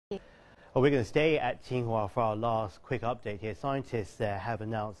Well, we're going to stay at Tsinghua for our last quick update here. Scientists have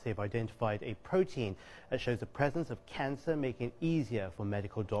announced they've identified a protein that shows the presence of cancer, making it easier for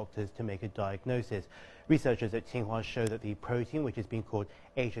medical doctors to make a diagnosis. Researchers at Tsinghua show that the protein, which is being called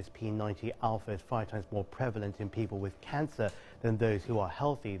HSP90 alpha, is 5 times more prevalent in people with cancer than those who are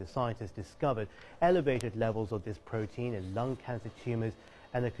healthy. The scientists discovered elevated levels of this protein in lung cancer tumors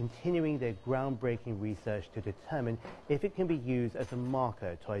and are continuing their groundbreaking research to determine if it can be used as a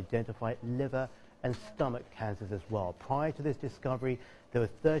marker to identify liver and stomach cancers as well. Prior to this discovery, there were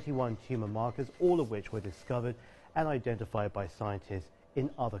 31 tumor markers, all of which were discovered and identified by scientists in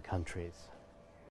other countries.